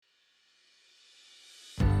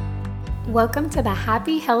Welcome to the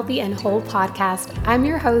Happy, Healthy, and Whole podcast. I'm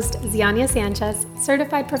your host, Zianya S,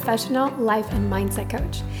 certified professional life and mindset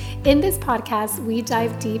coach. In this podcast, we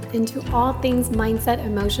dive deep into all things mindset,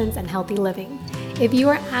 emotions, and healthy living. If you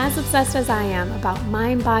are as obsessed as I am about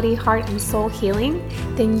mind, body, heart, and soul healing,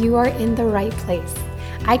 then you are in the right place.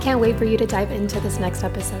 I can't wait for you to dive into this next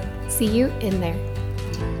episode. See you in there.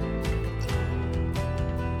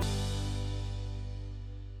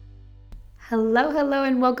 Hello,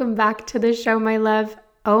 and welcome back to the show, my love.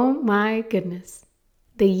 Oh my goodness.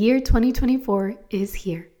 The year 2024 is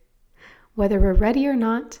here. Whether we're ready or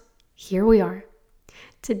not, here we are.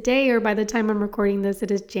 Today, or by the time I'm recording this,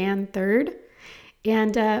 it is Jan 3rd.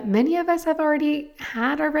 And many of us have already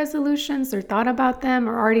had our resolutions or thought about them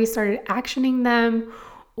or already started actioning them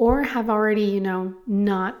or have already,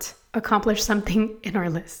 not accomplished something in our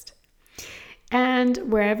list. And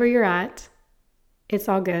wherever you're at, it's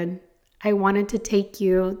all good. I wanted to take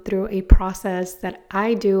you through a process that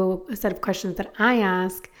I do, a set of questions that I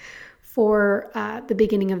ask for the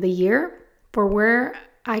beginning of the year, for where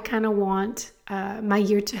I kind of want my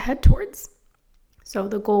year to head towards. So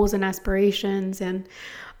the goals and aspirations and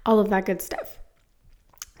all of that good stuff.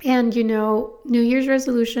 And New Year's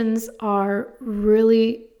resolutions are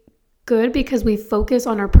really good because we focus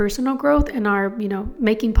on our personal growth and our,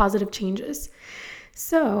 making positive changes.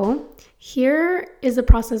 So here is a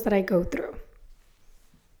process that I go through.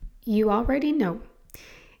 You already know.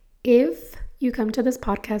 If you come to this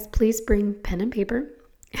podcast, please bring pen and paper.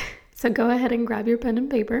 So go ahead and grab your pen and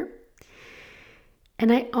paper.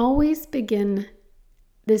 And I always begin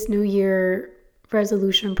this New Year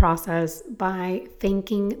resolution process by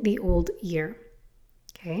thanking the old year.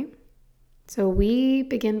 Okay? So we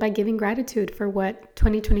begin by giving gratitude for what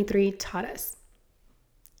 2023 taught us.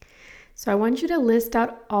 So I want you to list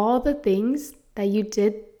out all the things that you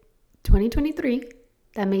did 2023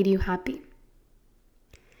 that made you happy.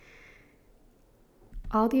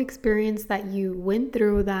 All the experience that you went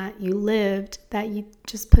through, that you lived, that you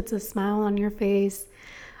just puts a smile on your face,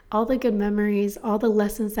 all the good memories, all the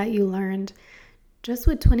lessons that you learned, just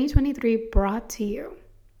what 2023 brought to you.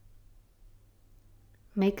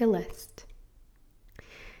 Make a list.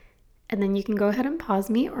 And then you can go ahead and pause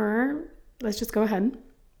me, or let's just go ahead.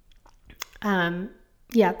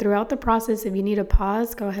 Throughout the process, if you need a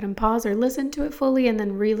pause, go ahead and pause or listen to it fully and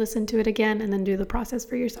then re-listen to it again and then do the process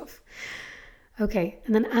for yourself. Okay,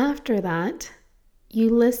 and then after that, you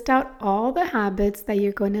list out all the habits that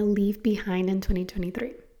you're going to leave behind in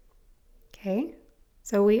 2023. Okay,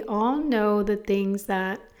 so we all know the things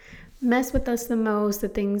that mess with us the most,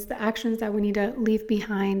 the actions that we need to leave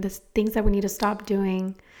behind, the things that we need to stop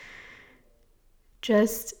doing.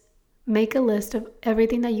 Just make a list of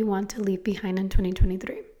everything that you want to leave behind in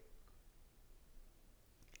 2023.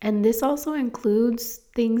 And this also includes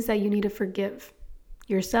things that you need to forgive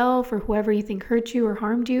yourself or whoever you think hurt you or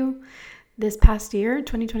harmed you this past year,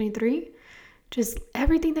 2023. Just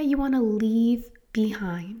everything that you want to leave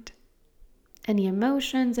behind. Any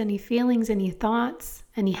emotions, any feelings, any thoughts,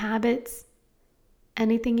 any habits,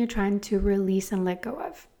 anything you're trying to release and let go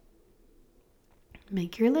of.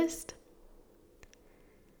 Make your list.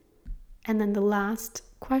 And then the last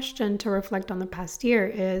question to reflect on the past year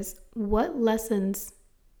is, what lessons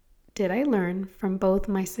did I learn from both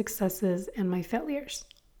my successes and my failures?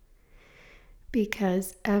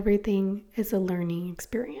 Because everything is a learning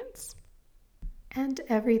experience. And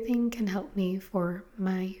everything can help me for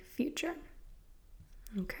my future.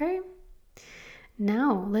 Okay?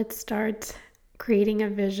 Now let's start creating a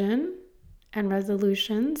vision and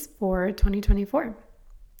resolutions for 2024.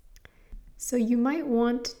 So you might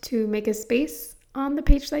want to make a space on the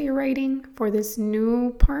page that you're writing for this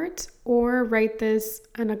new part, or write this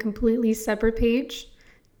on a completely separate page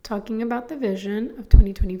talking about the vision of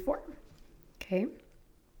 2024. Okay,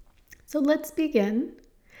 so let's begin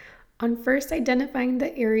on first identifying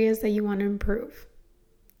the areas that you want to improve.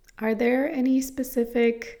 Are there any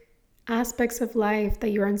specific aspects of life that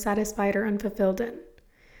you're unsatisfied or unfulfilled in?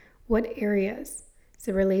 What areas? Is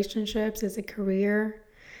it relationships? Is it career?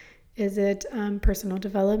 Is it personal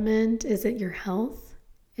development? Is it your health?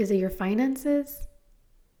 Is it your finances?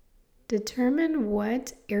 Determine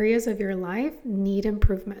what areas of your life need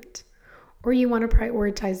improvement or you want to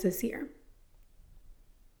prioritize this year.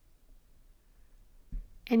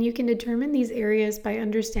 And you can determine these areas by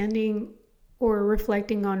understanding or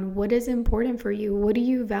reflecting on what is important for you. What do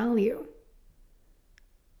you value?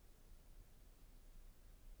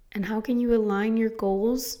 And how can you align your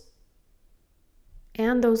goals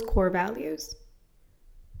and those core values?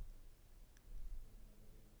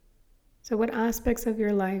 So what aspects of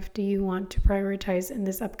your life do you want to prioritize in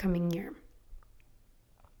this upcoming year?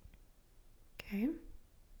 Okay.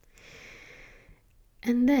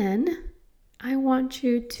 And then I want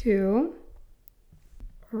you to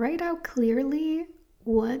write out clearly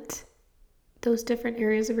what those different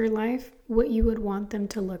areas of your life, what you would want them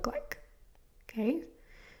to look like. Okay.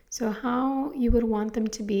 So how you would want them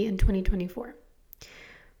to be in 2024.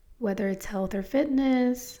 Whether it's health or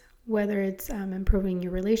fitness, whether it's improving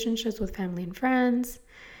your relationships with family and friends,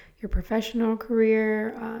 your professional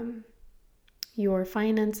career, your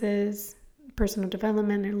finances, personal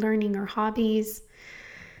development or learning or hobbies.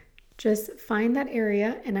 Just find that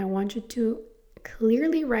area, and I want you to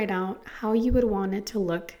clearly write out how you would want it to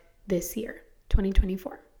look this year,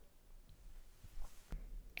 2024.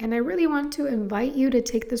 And I really want to invite you to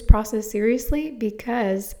take this process seriously,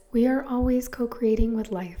 because we are always co-creating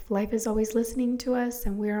with life. Life is always listening to us,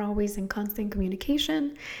 and we are always in constant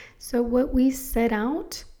communication. So what we set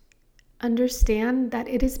out, understand that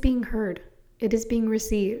it is being heard. It is being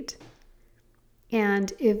received.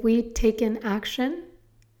 And if we take in action,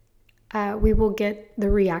 we will get the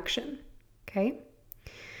reaction. Okay?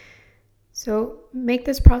 So make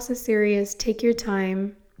this process serious. Take your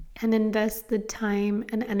time and invest the time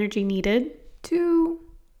and energy needed to,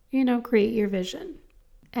 create your vision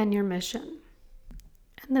and your mission.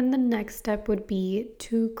 And then the next step would be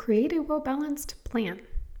to create a well-balanced plan.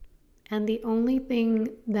 And the only thing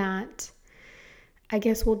that I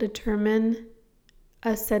guess will determine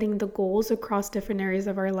us setting the goals across different areas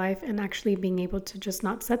of our life and actually being able to just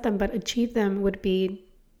not set them but achieve them would be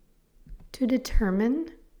to determine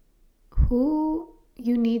who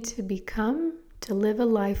you need to become to live a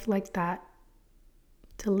life like that.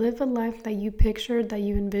 To live a life that you pictured, that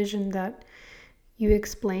you envisioned, that you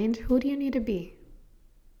explained. Who do you need to be?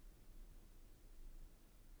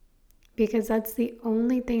 Because that's the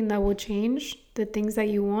only thing that will change the things that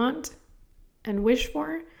you want and wish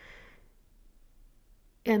for,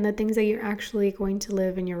 and the things that you're actually going to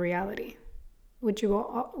live in your reality, what you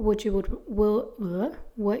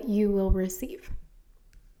will receive.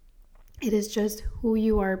 It is just who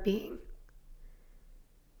you are being.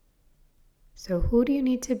 So who do you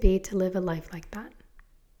need to be to live a life like that?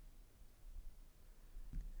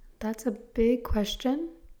 That's a big question,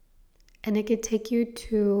 and it could take you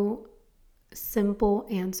to simple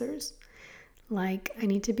answers. Like, I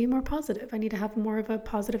need to be more positive. I need to have more of a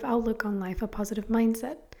positive outlook on life, a positive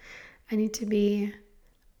mindset. I need to be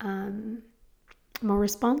more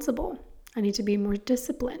responsible. I need to be more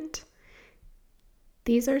disciplined.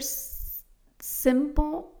 These are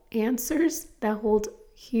simple answers that hold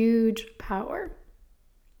huge power.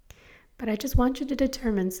 But I just want you to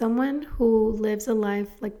determine someone who lives a life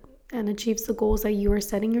and achieves the goals that you are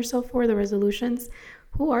setting yourself for, the resolutions.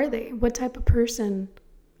 Who are they? What type of person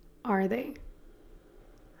are they?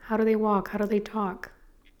 How do they walk? How do they talk?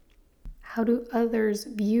 How do others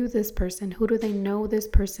view this person? Who do they know this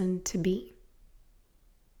person to be?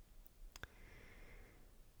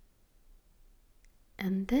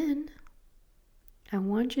 And then I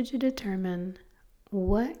want you to determine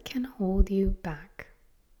what can hold you back.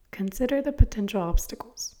 Consider the potential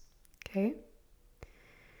obstacles, okay?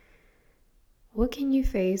 What can you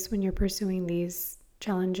face when you're pursuing these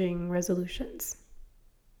challenging resolutions?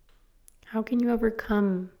 How can you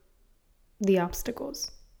overcome the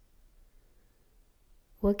obstacles?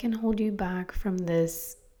 What can hold you back from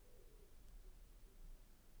this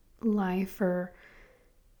life or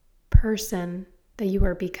person that you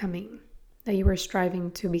are becoming, that you are striving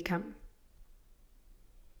to become?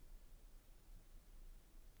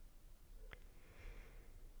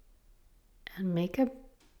 And make a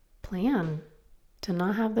plan to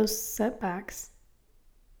not have those setbacks.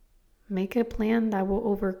 Make a plan that will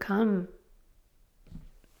overcome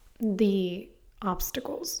the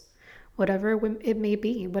obstacles, whatever it may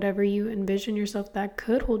be, whatever you envision yourself that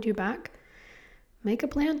could hold you back. Make a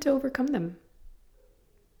plan to overcome them.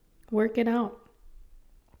 Work it out.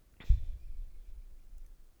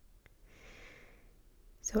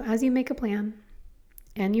 So as you make a plan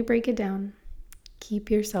and you break it down,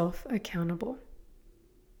 keep yourself accountable.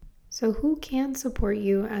 So who can support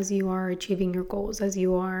you as you are achieving your goals, as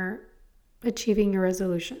you are achieving your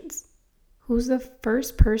resolutions? Who's the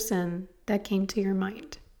first person that came to your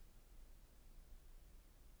mind?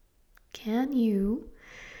 Can you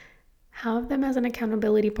have them as an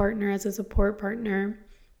accountability partner, as a support partner,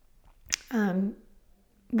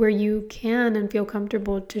 where you can and feel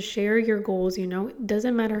comfortable to share your goals? It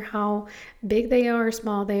doesn't matter how big they are or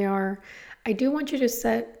small they are. I do want you to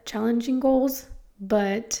set challenging goals,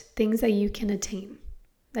 but things that you can attain,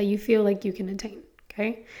 that you feel like you can attain,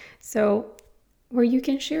 okay? So where you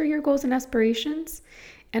can share your goals and aspirations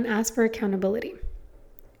and ask for accountability.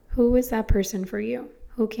 Who is that person for you?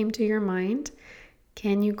 who came to your mind,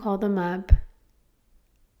 can you call them up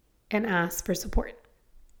and ask for support?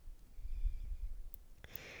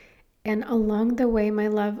 And along the way, my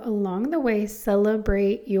love, along the way,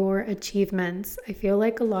 celebrate your achievements. I feel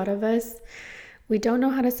like a lot of us, we don't know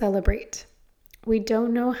how to celebrate. We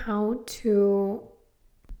don't know how to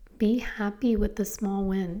be happy with the small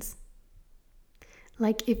wins.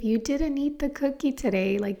 Like if you didn't eat the cookie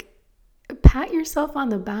today, like pat yourself on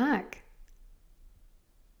the back.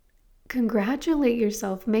 Congratulate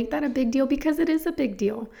yourself. Make that a big deal because it is a big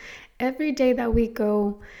deal. Every day that we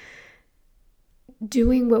go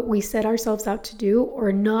doing what we set ourselves out to do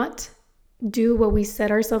or not do what we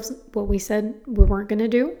said we weren't going to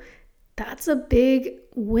do, that's a big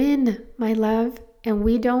win, my love. And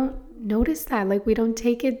we don't notice that. Like we don't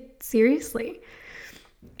take it seriously.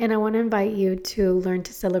 And I want to invite you to learn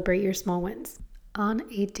to celebrate your small wins on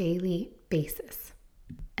a daily basis.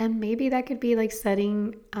 And maybe that could be like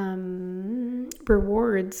setting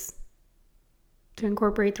rewards to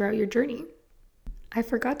incorporate throughout your journey. I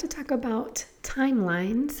forgot to talk about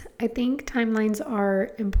timelines. I think timelines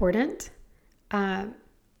are important.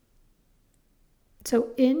 So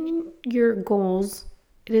in your goals,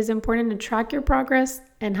 it is important to track your progress.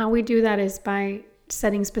 And how we do that is by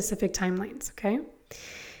setting specific timelines, okay?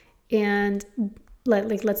 And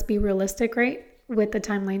let's be realistic, right? With the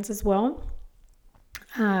timelines as well.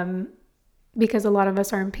 Because a lot of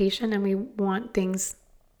us are impatient and we want things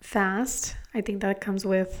fast. I think that comes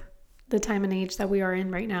with the time and age that we are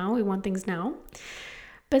in right now. We want things now.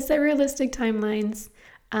 But set realistic timelines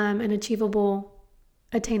and attainable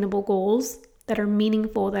goals that are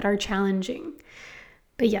meaningful, that are challenging.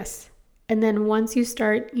 But yes, and then once you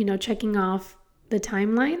start, checking off the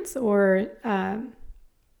timelines or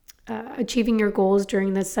achieving your goals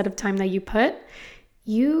during the set of time that you put,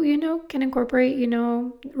 you can incorporate,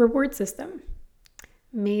 reward system.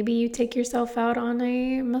 Maybe you take yourself out on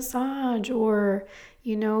a massage or,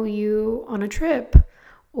 you on a trip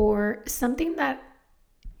or something that,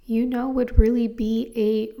 would really be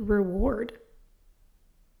a reward.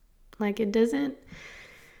 Like a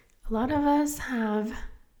lot of us have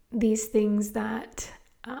these things that,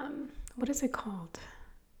 what is it called?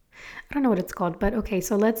 I don't know what it's called, but okay.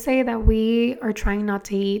 So let's say that we are trying not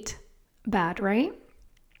to eat bad, right?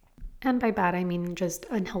 And by bad, I mean just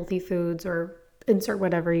unhealthy foods or insert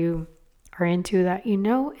whatever you are into that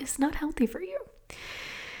is not healthy for you.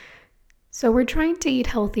 So we're trying to eat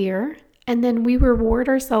healthier and then we reward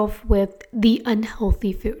ourselves with the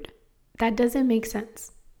unhealthy food. That doesn't make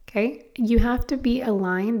sense, okay? You have to be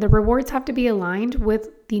aligned. The rewards have to be aligned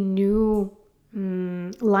with the new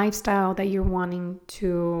lifestyle that you're wanting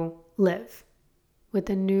to live, with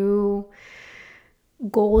the new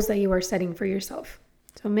goals that you are setting for yourself.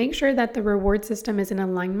 So make sure that the reward system is in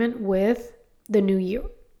alignment with the new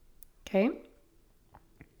you, okay?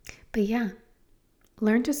 But yeah,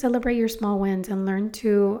 learn to celebrate your small wins and learn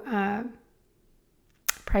to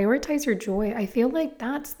prioritize your joy. I feel like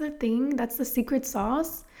that's the thing, that's the secret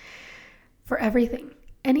sauce for everything.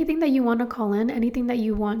 Anything that you want to call in, anything that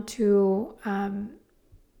you want to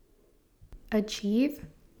achieve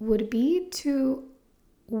would be to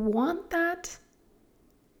want that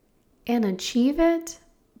and achieve it,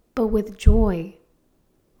 but with joy,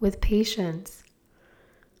 with patience,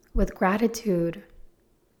 with gratitude,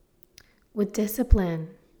 with discipline.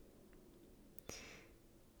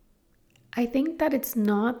 I think that it's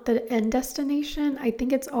not the end destination. I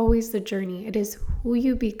think it's always the journey. It is who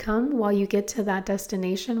you become while you get to that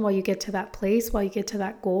destination, while you get to that place, while you get to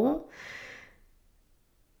that goal.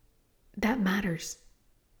 That matters.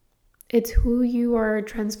 It's who you are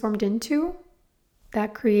transformed into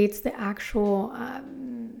that creates the actual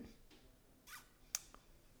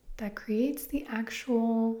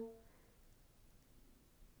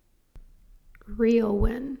real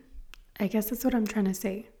win. I guess that's what I'm trying to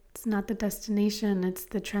say. It's not the destination, it's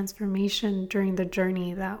the transformation during the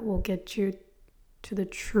journey that will get you to the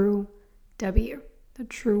true W, the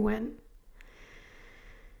true win.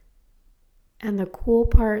 And the cool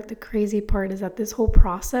part, the crazy part is that this whole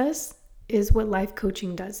process is what life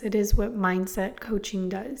coaching does. It is what mindset coaching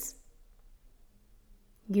does.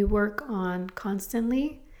 You work on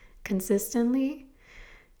constantly, consistently,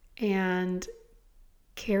 and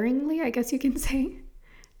caringly, I guess you can say,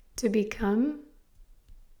 to become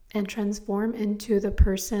and transform into the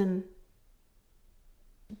person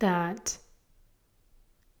that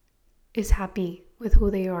is happy with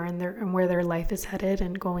who they are and where their life is headed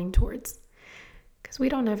and going towards. Because we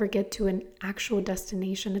don't ever get to an actual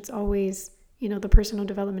destination. It's always, the personal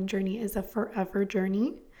development journey is a forever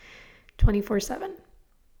journey, 24/7.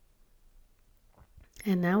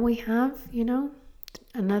 And now we have,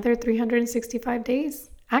 another 365 days.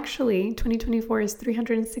 Actually, 2024 is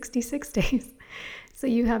 366 days. So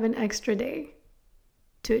you have an extra day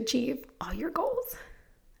to achieve all your goals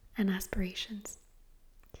and aspirations.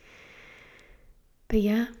 But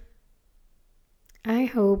yeah, I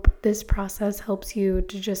hope this process helps you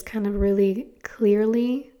to just kind of really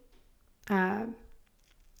clearly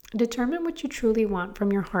determine what you truly want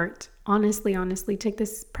from your heart. Honestly, take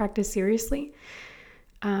this practice seriously.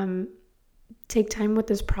 Take time with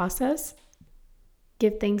this process.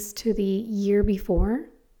 Give thanks to the year before.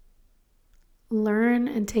 Learn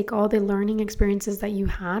and take all the learning experiences that you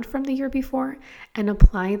had from the year before and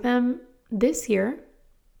apply them this year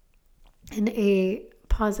in a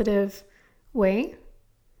positive way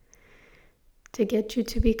to get you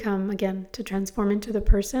to become, again, to transform into the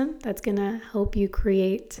person that's going to help you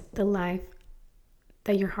create the life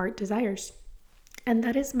that your heart desires. And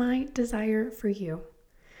that is my desire for you.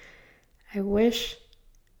 I wish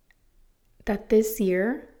that this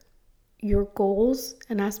year, your goals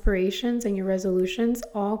and aspirations and your resolutions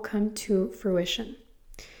all come to fruition.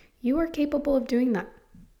 You are capable of doing that.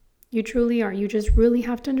 You truly are. You just really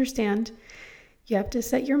have to understand. You have to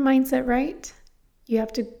set your mindset right. You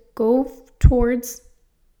have to go towards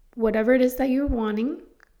whatever it is that you're wanting.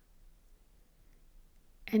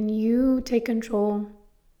 And you take control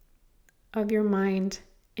of your mind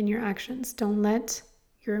and your actions. Don't let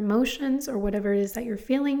your emotions or whatever it is that you're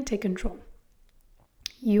feeling take control.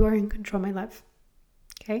 You are in control, my love.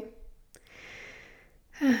 Okay?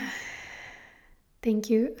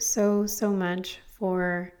 Thank you so much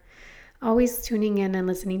for always tuning in and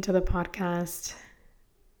listening to the podcast.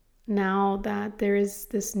 Now that there is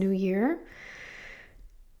this new year,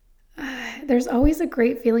 there's always a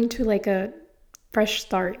great feeling to like a fresh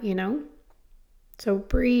start, So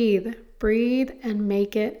breathe and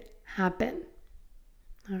make it happen.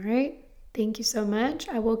 All right? Thank you so much.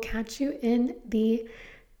 I will catch you in the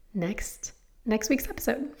next week's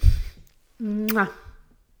episode. Mwah.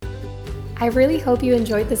 I really hope you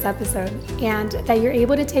enjoyed this episode and that you're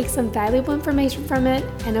able to take some valuable information from it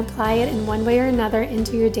and apply it in one way or another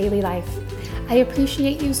into your daily life. I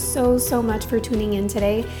appreciate you so much for tuning in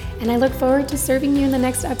today, and I look forward to serving you in the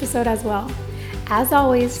next episode as well. As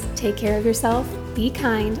always, take care of yourself, be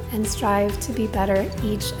kind, and strive to be better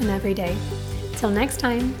each and every day. Till next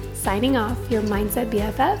time, signing off, your Mindset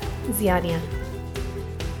BFF, Zianya.